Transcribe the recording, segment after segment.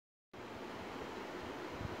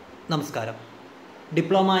നമസ്കാരം.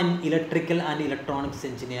 Diploma in electrical and electronics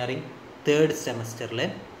engineering third സെമസ്റ്ററിലെ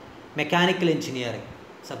mechanical engineering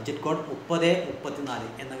subject code 3034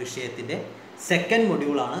 എന്ന വിഷയത്തിൻ്റെ second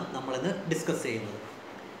മൊഡ്യൂളാണ് നമ്മളിന്ന് ഡിസ്കസ് ചെയ്യുന്നത്.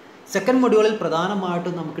 സെക്കൻഡ് മൊഡ്യൂളിൽ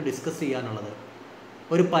പ്രധാനമായിട്ടും നമുക്ക് ഡിസ്കസ് ചെയ്യാനുള്ളത്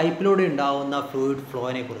ഒരു പൈപ്പിലൂടെ ഉണ്ടാകുന്ന ഫ്ലൂയിഡ്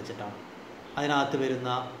ഫ്ലോയിനെ കുറിച്ചിട്ടാണ്. അതിനകത്ത് വരുന്ന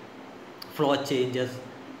ഫ്ലോ ചേഞ്ചസ്,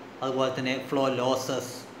 അതുപോലെ തന്നെ ഫ്ലോ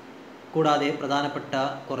ലോസസ്, കൂടാതെ പ്രധാനപ്പെട്ട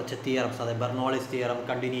കുറച്ച് തിയറംസ്, അതായത് ബെർണോളിസ് തിയറം,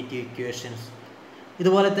 കണ്ടിന്യൂറ്റി ഇക്വേഷൻസ്.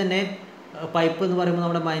 ഇതുപോലെ തന്നെ പൈപ്പ് എന്ന് പറയുമ്പോൾ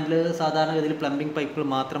നമ്മുടെ മൈൻഡിൽ സാധാരണഗതിയിൽ പ്ലംബിംഗ് പൈപ്പുകൾ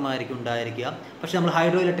മാത്രമായിരിക്കും ഉണ്ടായിരിക്കുക. പക്ഷേ നമ്മൾ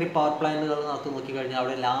ഹൈഡ്രോ ഇലക്ട്രിക് പവർ പ്ലാന്റുകളിനകത്ത് നോക്കിക്കഴിഞ്ഞാൽ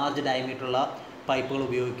അവിടെ ലാർജ് ഡയമീറ്ററുള്ള പൈപ്പുകൾ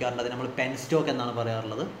ഉപയോഗിക്കാറുണ്ട്. അത് നമ്മൾ പെൻ സ്റ്റോക്ക് എന്നാണ്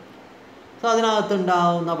പറയാറുള്ളത്. സോ അതിനകത്ത്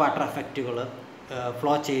ഉണ്ടാകുന്ന വാട്ടർ എഫക്റ്റുകൾ,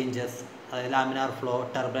 ഫ്ലോ ചേഞ്ചസ്, അതായത് laminar flow,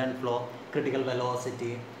 turbine flow, critical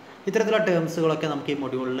velocity, ഇത്തരത്തിലുള്ള ടേംസുകളൊക്കെ നമുക്ക് ഈ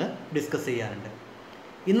മൊഡ്യൂളിൽ ഡിസ്കസ് ചെയ്യാനുണ്ട്.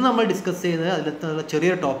 ഇന്ന് നമ്മൾ ഡിസ്കസ് ചെയ്യുന്നത് അതിലത്തെ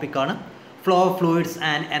ചെറിയൊരു ടോപ്പിക്കാണ് flow of fluids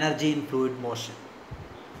and energy in fluid motion.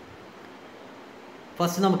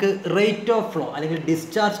 First നമുക്ക് റേറ്റ് ഓഫ് ഫ്ലോ അല്ലെങ്കിൽ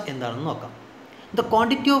ഡിസ്ചാർജ് എന്താണെന്ന് നോക്കാം. The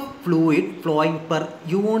quantity of fluid flowing per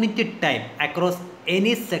unit time across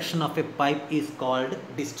any section of A pipe is called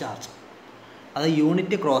discharge. അത്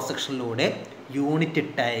unit cross സെക്ഷനിലൂടെ unit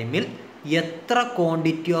ടൈമിൽ എത്ര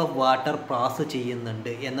quantity of water pass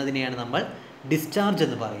ചെയ്യുന്നുണ്ട് എന്നതിനെയാണ് നമ്മൾ discharge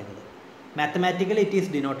എന്ന് പറയുന്നത്. Mathematically it is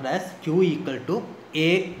denoted as Q equal to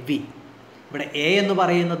AV. ഇവിടെ A എന്ന്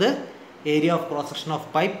പറയുന്നത് area of cross section of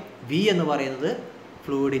pipe, V എന്ന് പറയുന്നത്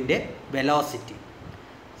ഫ്ലൂയിഡിൻ്റെ വെലോസിറ്റി.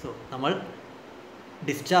 സോ നമ്മൾ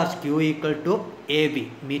discharge Q equal to AV,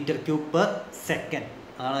 metre cube per second,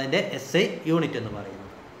 അതാണ് അതിൻ്റെ SI യൂണിറ്റ് എന്ന് പറയുന്നത്.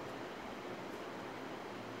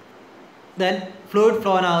 ദെൻ ഫ്ലൂയിഡ്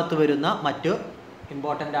ഫ്ലോനകത്ത് വരുന്ന മറ്റു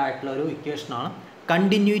ഇമ്പോർട്ടൻ്റ് ആയിട്ടുള്ള ഒരു ഇക്വേഷനാണ്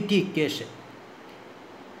കണ്ടിന്യൂറ്റി ഇക്വേഷൻ.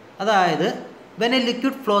 അതായത് when A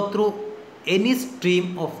liquid flow through any stream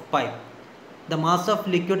of pipe the mass of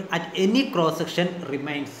liquid at any cross section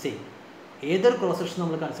remains same. ഏതൊരു ക്രോസ് സെക്ഷൻ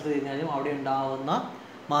നമ്മൾ കൺസിഡർ ചെയ്താലും അവിടെ ഉണ്ടാകുന്ന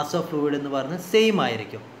മാസ് ഓഫ് ഫ്ലൂയിഡ് എന്ന് പറയുന്നത് സെയിം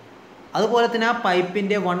ആയിരിക്കും. അതുപോലെ തന്നെ ആ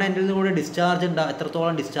പൈപ്പിൻ്റെ വൺ എൻഡിൽ നിന്നുകൂടി ഡിസ്ചാർജ്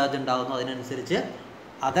എത്രത്തോളം ഡിസ്ചാർജ് ഉണ്ടാകുന്നു അതിനനുസരിച്ച്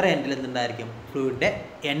അതർ എൻഡിൽ നിന്നുണ്ടായിരിക്കും ഫ്ലൂയിഡിൻ്റെ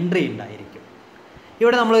എൻട്രി ഉണ്ടായിരിക്കും.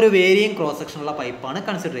 ഇവിടെ നമ്മളൊരു വേരിയിങ് ക്രോസ് സെക്ഷനുള്ള പൈപ്പാണ്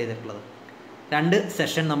കൺസിഡർ ചെയ്തിട്ടുള്ളത്. രണ്ട്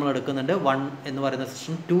സെഷൻ നമ്മൾ എടുക്കുന്നുണ്ട്. 1 എന്ന് പറയുന്ന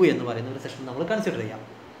സെഷൻ, 2 എന്ന് പറയുന്ന ഒരു സെഷൻ നമ്മൾ കൺസിഡർ ചെയ്യാം.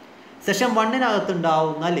 സെഷൻ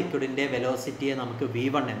 1-നകത്തുണ്ടാവുന്ന ലിക്വിഡിൻ്റെ വെലോസിറ്റിയെ നമുക്ക്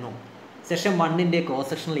V1 എന്നും സെഷൻ 1-ൻ്റെ ക്രോസ്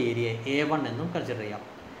സെക്ഷണൽ ഏരിയയെ A1 എന്നും കൺസിഡർ ചെയ്യാം.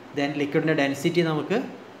 ദെൻ ലിക്വിഡിൻ്റെ ഡെൻസിറ്റി നമുക്ക്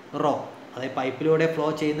റോ, അതായത് പൈപ്പിലൂടെ ഫ്ലോ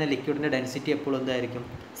ചെയ്യുന്ന ലിക്വിഡിൻ്റെ ഡെൻസിറ്റി എപ്പോഴും എന്തായിരിക്കും?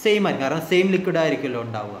 സെയിം ആയിരിക്കും, കാരണം സെയിം ലിക്വിഡ് ആയിരിക്കുമല്ലോ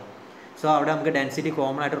ഉണ്ടാവുക. സോ അവിടെ നമുക്ക് ഡെൻസിറ്റി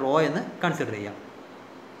കോമൺ ആയിട്ട് റോ എന്ന് കൺസിഡർ ചെയ്യാം.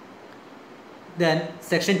 ദെൻ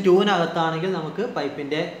സെക്ഷൻ 2-നകത്താണെങ്കിൽ നമുക്ക്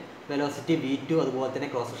പൈപ്പിൻ്റെ വെലോസിറ്റി V2, അതുപോലെ തന്നെ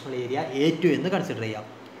ക്രോസ് സെക്ഷണൽ ഏരിയ A2 എന്ന് കൺസിഡർ ചെയ്യാം.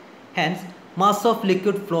 Hence mass of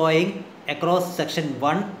liquid flowing across section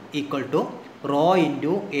 1 equal to rho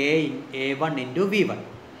into A1 into V1.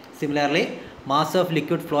 Similarly mass of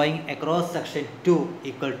liquid flowing across section 2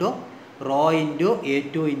 equal to rho into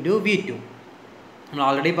A2 into V2. നമ്മൾ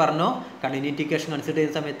already പറഞ്ഞു, continuity equation consider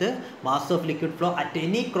ചെയ്യുന്ന സമയത്ത് mass of liquid flow at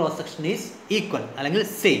any cross section is equal അല്ലെങ്കിൽ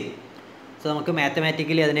same. So നമുക്ക്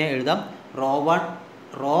mathematically അതിനെ എഴുതാം.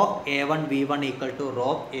 Raw A1 V1 equal to rho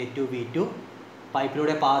A2 V2.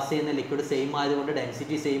 പൈപ്പിലൂടെ pass ചെയ്യുന്ന liquid same ആയതുകൊണ്ട്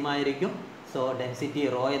ഡെൻസിറ്റി സെയിം ആയിരിക്കും. സോ ഡെൻസിറ്റി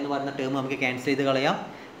റോ എന്ന് പറയുന്ന ടേം നമുക്ക് ക്യാൻസൽ ചെയ്ത് കളയാം.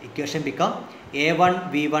 Equation become A1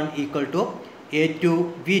 V1 equal to A2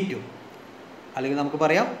 V2, അല്ലെങ്കിൽ നമുക്ക്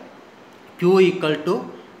പറയാം Q ഈക്വൽ ടു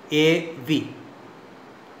AV.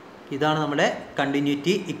 ഇതാണ് നമ്മുടെ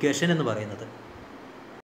കണ്ടിന്യൂറ്റി ഇക്വേഷൻ എന്ന് പറയുന്നത്.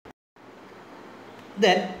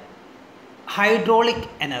 Then hydraulic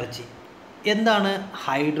energy. എന്താണ്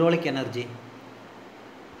ഹൈഡ്രോളിക് എനർജി?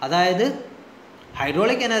 അതായത്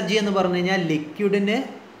ഹൈഡ്രോളിക് എനർജി എന്ന് പറഞ്ഞു കഴിഞ്ഞാൽ ലിക്വിഡിന്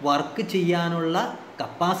വർക്ക് ചെയ്യാനുള്ള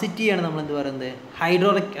കപ്പാസിറ്റിയാണ് നമ്മൾ എന്ത് പറയുന്നത്?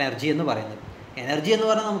 ഹൈഡ്രോളിക് എനർജി എന്ന് പറയുന്നത്. എനർജി എന്ന്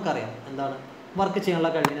പറഞ്ഞാൽ നമുക്കറിയാം എന്താണ്, വർക്ക് ചെയ്യാനുള്ള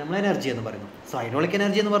കഴിവിന് നമ്മൾ എനർജി എന്ന് പറയുന്നു. സോ ഹൈഡ്രോളിക്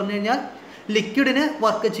എനർജി എന്ന് പറഞ്ഞു കഴിഞ്ഞാൽ ലിക്വിഡിന്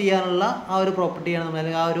വർക്ക് ചെയ്യാനുള്ള ആ ഒരു പ്രോപ്പർട്ടിയാണ് നമ്മൾ,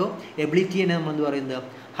 അല്ലെങ്കിൽ ആ ഒരു എബിലിറ്റിയാണ് നമ്മൾ എന്ത് പറയുന്നത്?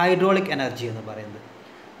 ഹൈഡ്രോളിക് എനർജി എന്ന് പറയുന്നത്.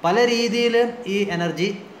 പല രീതിയിൽ ഈ എനർജി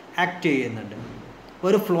ആക്ട് ചെയ്യുന്നുണ്ട്.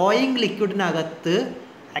 ഒരു ഫ്ലോയിങ് ലിക്വിഡിനകത്ത്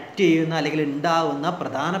ആക്ട് ചെയ്യുന്ന അല്ലെങ്കിൽ ഉണ്ടാകുന്ന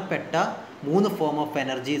പ്രധാനപ്പെട്ട 3 ഫോം ഓഫ്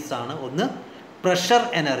എനർജീസാണ്. ഒന്ന് പ്രഷർ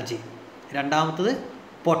എനർജി, രണ്ടാമത്തത്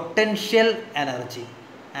potential energy,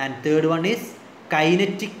 and third one is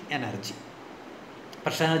kinetic energy.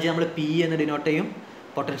 Pressure energy നമ്മൾ P എന്ന് ഡിനോട്ട് ചെയ്യും,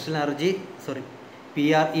 പൊട്ടൻഷ്യൽ എനർജി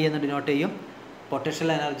PRE എന്ന് ഡിനോട്ട് ചെയ്യും,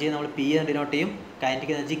 പൊട്ടൻഷ്യൽ എനർജി നമ്മൾ P എന്ന് ഡിനോട്ട് ചെയ്യും,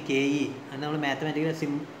 കൈനറ്റിക് എനർജി KE. അങ്ങനെ നമ്മൾ മാത്തമാറ്റിക്കൽ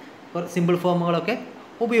സിമ്പിൾ ഫോമുകളൊക്കെ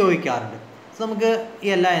ഉപയോഗിക്കാറുണ്ട്. സോ നമുക്ക് ഈ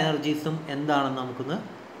എല്ലാ എനർജീസും എന്താണെന്ന് നമുക്കൊന്ന്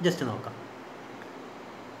ജസ്റ്റ് നോക്കാം.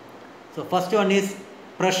 So first one is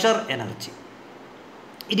pressure energy.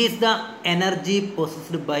 It is the energy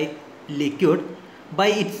possessed by liquid by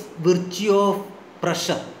it's virtue of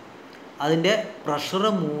pressure, അതിൻ്റെ പ്രഷർ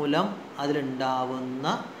മൂലം അതിലുണ്ടാവുന്ന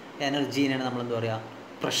എനർജീനെയാണ് നമ്മൾ എന്താ പറയുക,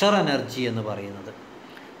 പ്രഷർ എനർജി എന്ന് പറയുന്നത്.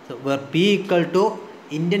 So were P equal to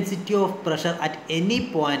intensity of pressure at any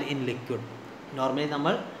point in liquid. Normally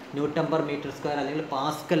നമ്മൾ newton per metre square അല്ലെങ്കിൽ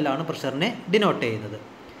പാസ്കലിലാണ് പ്രഷറിനെ denote ചെയ്യുന്നത്.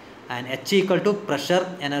 And H equal to pressure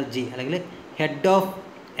energy അല്ലെങ്കിൽ head of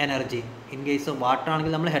energy. In case of water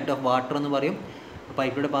ആണെങ്കിൽ നമ്മൾ head of water എന്ന് പറയും.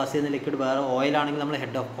 പൈപ്പിലൂടെ pass ചെയ്യുന്ന liquid വേറെ ഓയിലാണെങ്കിൽ നമ്മൾ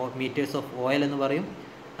head of metres of oil എന്ന് പറയും.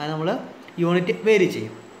 അത് നമ്മൾ യൂണിറ്റ് വേരി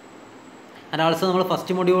ചെയ്യും. ആൻഡ് ആൾസോ നമ്മൾ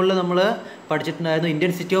ഫസ്റ്റ് മൊഡ്യൂളിൽ നമ്മൾ പഠിച്ചിട്ടുണ്ടായിരുന്നു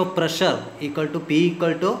intensity of pressure equal to P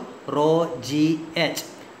equal to rho G H.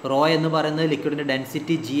 Raw എന്ന് പറയുന്നത് ലിക്വിഡിൻ്റെ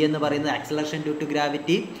ഡെൻസിറ്റി, ജി എന്ന് പറയുന്നത് acceleration due to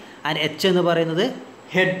gravity, and H എന്ന് പറയുന്നത്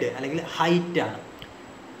ഹെഡ് അല്ലെങ്കിൽ ഹൈറ്റ് ആണ്.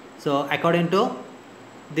 സോ അക്കോർഡിംഗ് ടു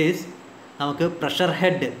ദിസ് നമുക്ക് pressure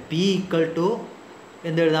head P equal to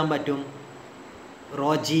എന്ത് എഴുതാൻ പറ്റും,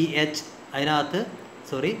 റോ ജി എച്ച്. അതിനകത്ത്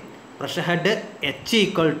pressure head H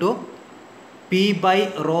equal to P by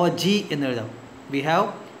rho G എന്ന് എഴുതാം. We have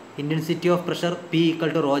intensity of pressure P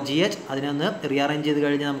equal to rho G H. അതിനൊന്ന് rearrange ചെയ്ത്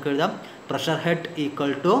കഴിഞ്ഞാൽ നമുക്ക് എഴുതാം pressure head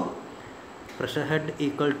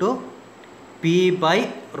equal to P by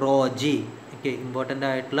rho G. Okay, important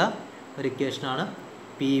ആയിട്ടുള്ള ഒരു ഇക്വേഷനാണ്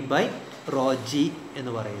P by rho G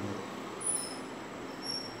എന്ന് പറയുന്നത്.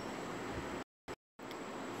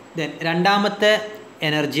 ദെൻ രണ്ടാമത്തെ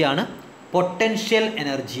എനർജിയാണ് പൊട്ടൻഷ്യൽ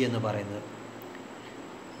എനർജി എന്ന് പറയുന്നത്.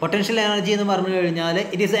 പൊട്ടൻഷ്യൽ എനർജി എന്ന് പറഞ്ഞു കഴിഞ്ഞാൽ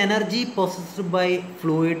it is energy possessed by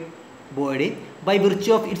fluid body by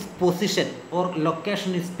virtue of its position or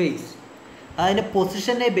location in space. അതിൻ്റെ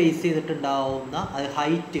പൊസിഷനെ ബേസ് ചെയ്തിട്ടുണ്ടാവുന്ന അത്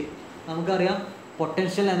ഹൈറ്റ്. നമുക്കറിയാം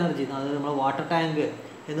പൊട്ടൻഷ്യൽ എനർജി, അതായത് നമ്മൾ വാട്ടർ ടാങ്ക്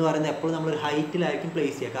എന്ന് പറയുന്നത് എപ്പോഴും നമ്മളൊരു ഹൈറ്റിലായിരിക്കും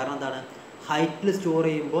പ്ലേസ് ചെയ്യുക. കാരണം എന്താണ്, ഹൈറ്റിൽ സ്റ്റോർ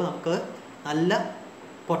ചെയ്യുമ്പോൾ നമുക്ക് നല്ല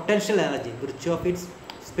potential energy virtue of its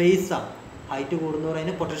space ആണ്. ഹൈറ്റ് കൂടുന്നവർ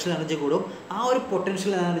അതിന് പൊട്ടൻഷ്യൽ എനർജി കൂടും. ആ ഒരു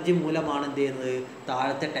പൊട്ടൻഷ്യൽ എനർജി മൂലമാണ് എന്ത് ചെയ്യുന്നത്,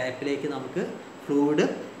 താഴത്തെ ടാപ്പിലേക്ക് നമുക്ക് ഫ്ലൂയിഡ്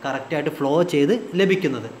കറക്റ്റായിട്ട് ഫ്ലോ ചെയ്ത്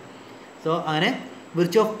ലഭിക്കുന്നത്. സോ അങ്ങനെ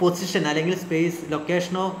വിർച്യൂ ഓഫ് പൊസിഷൻ അല്ലെങ്കിൽ സ്പേസ്,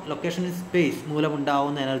 ലൊക്കേഷൻ ഇൻ സ്പേസ്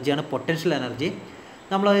മൂലമുണ്ടാവുന്ന എനർജിയാണ് പൊട്ടൻഷ്യൽ എനർജി.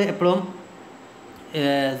 നമ്മൾ എപ്പോഴും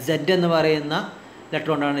സെഡ് എന്ന് പറയുന്ന ലെറ്റർ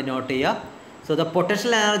കൊണ്ടാണ് ഡിനോട്ട് ചെയ്യുക. So the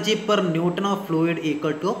potential energy per newton of fluid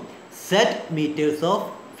equal to Z metres of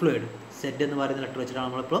fluid. Z എന്ന് പറയുന്ന ലെറ്റർ വെച്ചിട്ടാണ്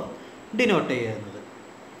നമ്മളിപ്പോൾ ഡിനോട്ട് ചെയ്യുന്നത്.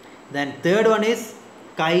 Then third one is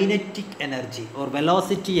kinetic energy or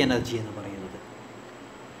velocity energy എന്ന് പറയുന്നത്.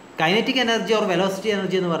 Kinetic energy or velocity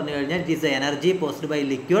energy എന്ന് പറഞ്ഞു കഴിഞ്ഞാൽ it is A energy posed by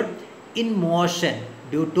liquid in motion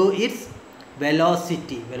due to its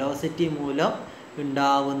velocity മൂലം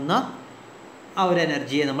ഉണ്ടാവുന്ന ആ ഒരു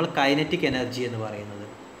എനർജിയെ നമ്മൾ കൈനറ്റിക് എനർജി എന്ന് പറയുന്നത്.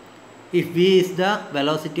 If we is the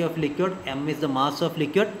velocity of liquid, M is the mass of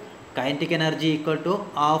liquid, kinetic energy equal to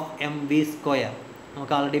half M V square.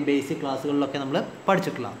 നമുക്ക് already basic ക്ലാസ്സുകളിലൊക്കെ നമ്മൾ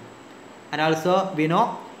പഠിച്ചിട്ടുള്ള. And also we know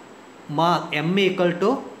M equal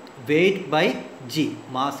to weight by G.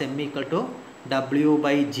 Mass M equal to W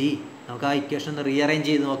by G. നമുക്ക് ആ equation ഒന്ന് rearrange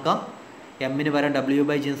ചെയ്ത് നോക്കാം. എമ്മിന് പകരം ഡബ്ല്യു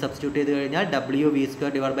ബൈ ജി എന്ന് സബ്സ്റ്റിറ്റ്യൂട്ട് ചെയ്ത് കഴിഞ്ഞാൽ W V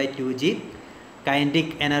square divide by 2g.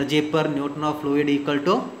 Kinetic energy per newton of fluid equal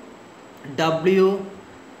to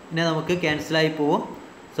ഡബ്ല്യുവിനെ നമുക്ക് ക്യാൻസലായി പോവും.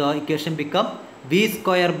 So equation become V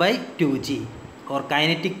square by 2g. Or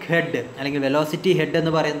kinetic head അല്ലെങ്കിൽ വെലോസിറ്റി ഹെഡ്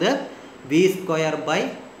എന്ന് പറയുന്നത് വി സ്ക്വയർ ബൈ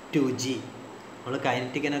 2g. നമ്മൾ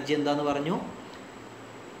kinetic energy എന്താണെന്ന് പറഞ്ഞു,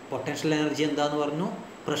 potential energy എന്താണെന്ന് പറഞ്ഞു,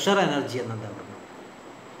 പ്രഷർ എനർജി എന്താ പറഞ്ഞു.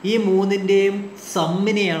 ഈ മൂന്നിൻ്റെയും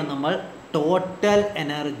സമ്മിനെയാണ് നമ്മൾ total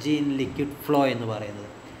energy in liquid flow എന്ന് പറയുന്നത്.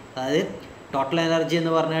 അതായത് ടോട്ടൽ എനർജി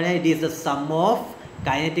എന്ന് പറഞ്ഞു കഴിഞ്ഞാൽ it is the sum of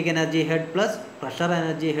kinetic energy head plus pressure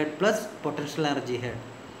energy head plus potential energy head.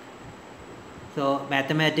 So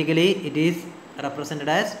mathematically it is represented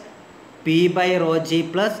as P by rho g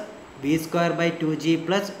plus V square by 2g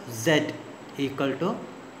plus Z equal to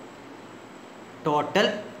total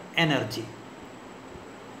energy.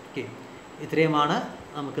 Okay, ഇത്രയുമാണ്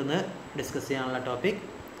നമുക്കിന്ന് discuss ചെയ്യാനുള്ള topic.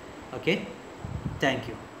 Okay, thank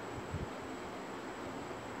you.